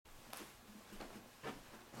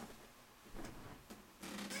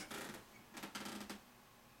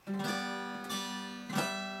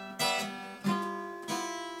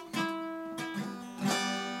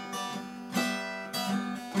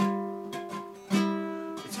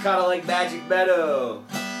kinda like Magic Meadow.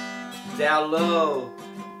 Down low.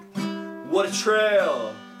 What a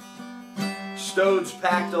trail. Stones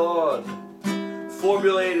packed on.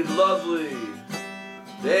 Formulated lovely.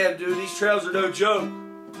 Damn, dude, these trails are no joke.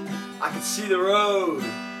 I can see the road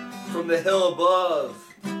from the hill above.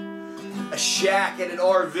 A shack and an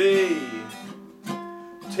RV.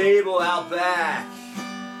 Table out back.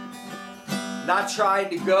 Not trying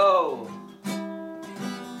to go.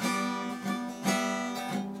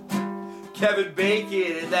 Kevin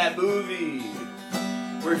Bacon in that movie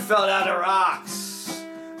where he fell down the rocks.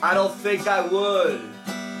 I don't think I would,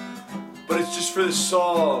 but it's just for the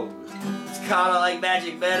song. It's kinda like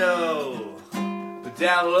Magic Meadow, but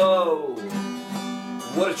down low.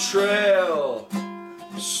 What a trail.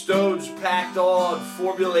 Stones packed on,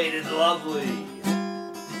 formulated lovely.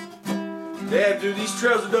 Damn, dude, these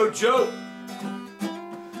trails are no joke.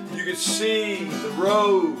 You can see the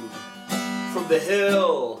road from the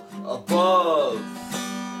hill above.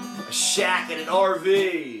 A shack and an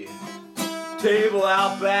RV. Table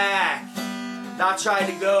out back. Not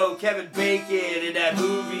trying to go. Kevin Bacon in that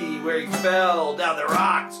movie where he fell down the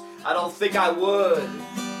rocks. I don't think I would,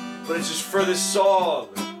 but it's just for this song.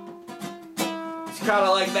 It's kind of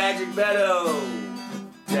like Magic Meadow.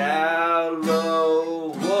 Down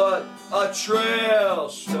low, what a trail.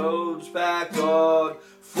 Stones packed on,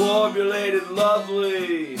 formulated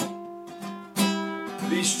lovely.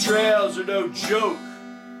 These trails are no joke.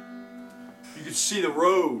 You can see the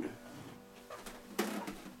road